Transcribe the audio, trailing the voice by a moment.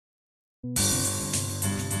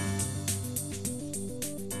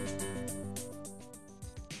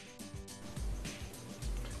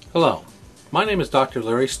Hello, my name is Dr.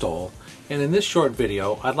 Larry Stoll, and in this short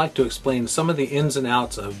video I'd like to explain some of the ins and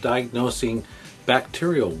outs of diagnosing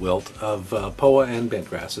bacterial wilt of POA and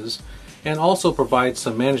bentgrasses, and also provide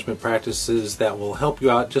some management practices that will help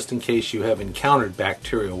you out just in case you have encountered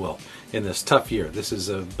bacterial wilt in this tough year. This is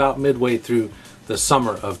about midway through the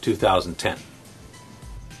summer of 2010.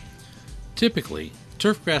 Typically,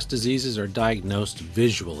 turfgrass diseases are diagnosed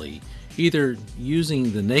visually, either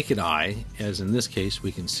using the naked eye, as in this case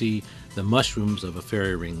we can see the mushrooms of a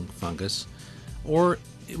fairy ring fungus, or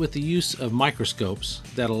with the use of microscopes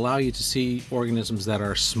that allow you to see organisms that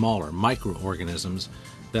are smaller, microorganisms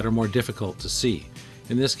that are more difficult to see.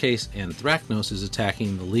 In this case, anthracnose is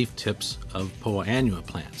attacking the leaf tips of Poa annua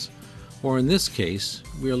plants. Or in this case,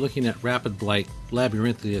 we are looking at rapid blight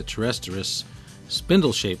Labyrinthia terrestris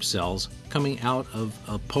spindle-shaped cells coming out of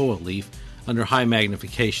a Poa leaf under high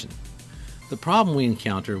magnification. The problem we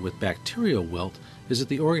encounter with bacterial wilt is that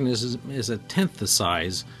the organism is a tenth the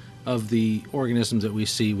size of the organisms that we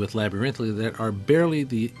see with Labyrinthia that are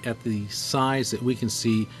barely at the size that we can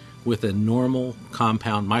see with a normal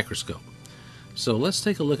compound microscope. So let's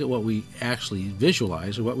take a look at what we actually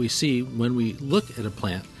visualize, or what we see when we look at a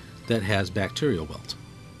plant that has bacterial wilt.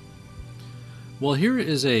 Well, here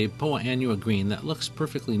is a Poa annua green that looks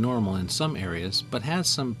perfectly normal in some areas, but has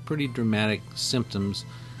some pretty dramatic symptoms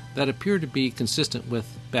that appear to be consistent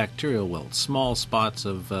with bacterial wilt, small spots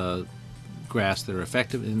of grass that are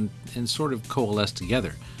affected and sort of coalesce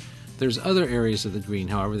together. There's other areas of the green,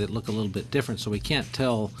 however, that look a little bit different, so we can't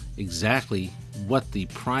tell exactly what the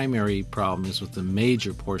primary problem is with the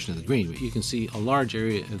major portion of the green, but you can see a large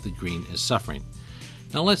area of the green is suffering.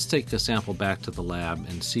 Now let's take a sample back to the lab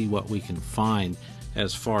and see what we can find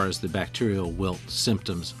as far as the bacterial wilt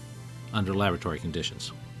symptoms under laboratory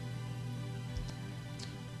conditions.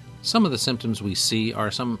 Some of the symptoms we see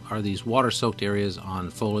are these water-soaked areas on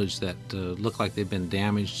foliage that look like they've been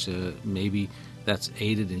damaged. Maybe that's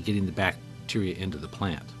aided in getting the bacteria into the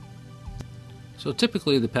plant. So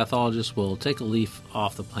typically the pathologist will take a leaf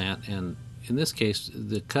off the plant, and in this case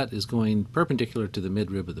the cut is going perpendicular to the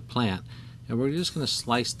midrib of the plant, and we're just going to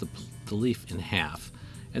slice the leaf in half.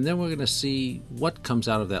 And then we're going to see what comes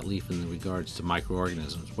out of that leaf in regards to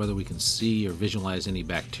microorganisms, whether we can see or visualize any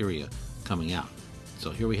bacteria coming out. So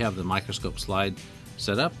here we have the microscope slide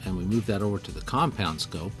set up, and we move that over to the compound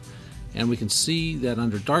scope, and we can see that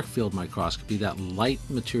under dark field microscopy, that light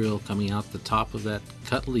material coming out the top of that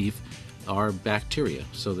cut leaf are bacteria.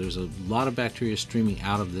 So there's a lot of bacteria streaming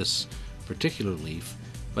out of this particular leaf,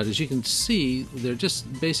 but as you can see, they're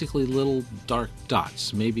just basically little dark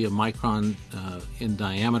dots, maybe a micron in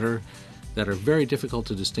diameter, that are very difficult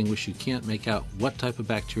to distinguish. You can't make out what type of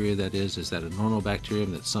bacteria that is. Is that a normal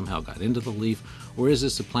bacterium that somehow got into the leaf, or is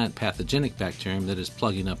this a plant pathogenic bacterium that is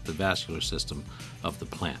plugging up the vascular system of the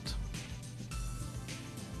plant?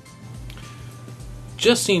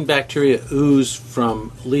 Just seeing bacteria ooze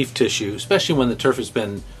from leaf tissue, especially when the turf has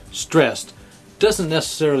been stressed, doesn't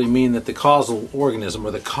necessarily mean that the causal organism or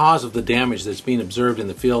the cause of the damage that's being observed in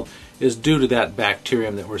the field is due to that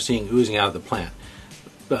bacterium that we're seeing oozing out of the plant.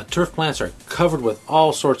 Turf plants are covered with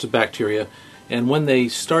all sorts of bacteria, and when they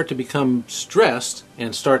start to become stressed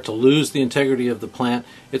and start to lose the integrity of the plant,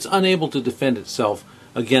 it's unable to defend itself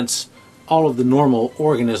against all of the normal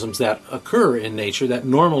organisms that occur in nature that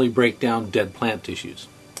normally break down dead plant tissues.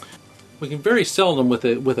 We can very seldom, with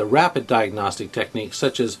a rapid diagnostic technique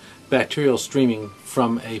such as bacterial streaming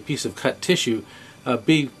from a piece of cut tissue,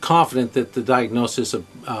 be confident that the diagnosis of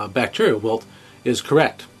bacterial wilt is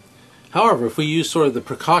correct. However, if we use sort of the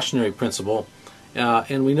precautionary principle,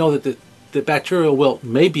 and we know that the bacterial wilt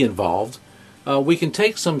may be involved, we can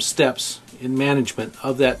take some steps in management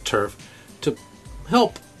of that turf to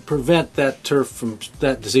help prevent that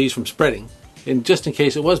disease from spreading, just in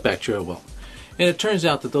case it was bacterial wilt. And it turns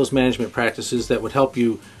out that those management practices that would help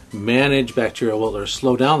you manage bacterial wilt or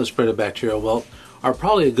slow down the spread of bacterial wilt are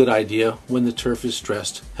probably a good idea when the turf is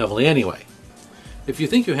stressed heavily anyway. If you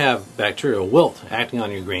think you have bacterial wilt acting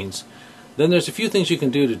on your greens, then there's a few things you can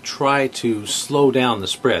do to try to slow down the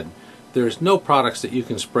spread. There's no products that you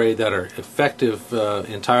can spray that are effective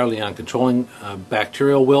entirely on controlling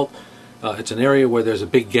bacterial wilt. It's an area where there's a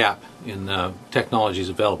big gap in technologies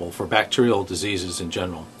available for bacterial diseases in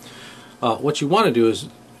general. What you want to do is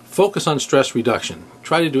focus on stress reduction.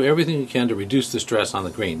 Try to do everything you can to reduce the stress on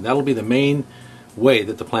the green. That'll be the main way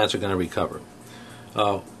that the plants are going to recover.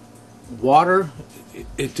 water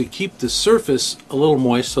to keep the surface a little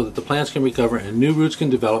moist so that the plants can recover and new roots can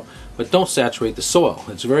develop, but don't saturate the soil.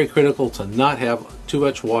 It's very critical to not have too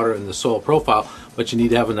much water in the soil profile, but you need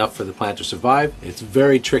to have enough for the plant to survive. It's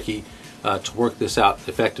very tricky to work this out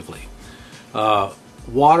effectively.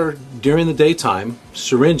 Water during the daytime,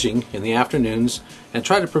 syringing in the afternoons, and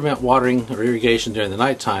try to prevent watering or irrigation during the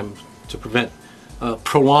nighttime to prevent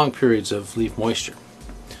prolonged periods of leaf moisture.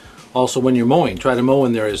 Also, when you're mowing, try to mow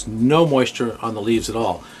when there is no moisture on the leaves at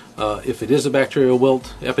all. If it is a bacterial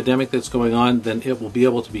wilt epidemic that's going on, then it will be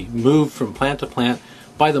able to be moved from plant to plant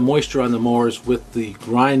by the moisture on the mowers with the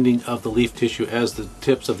grinding of the leaf tissue as the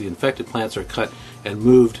tips of the infected plants are cut and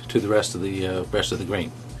moved to the rest of the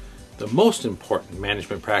grain. The most important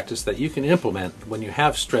management practice that you can implement when you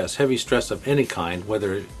have stress, heavy stress of any kind,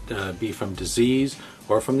 whether it be from disease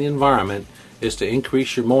or from the environment, is to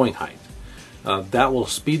increase your mowing height. That will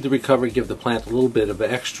speed the recovery, give the plant a little bit of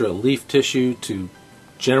extra leaf tissue to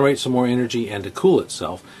generate some more energy and to cool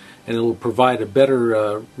itself, and it will provide a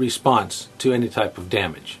better response to any type of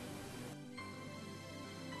damage.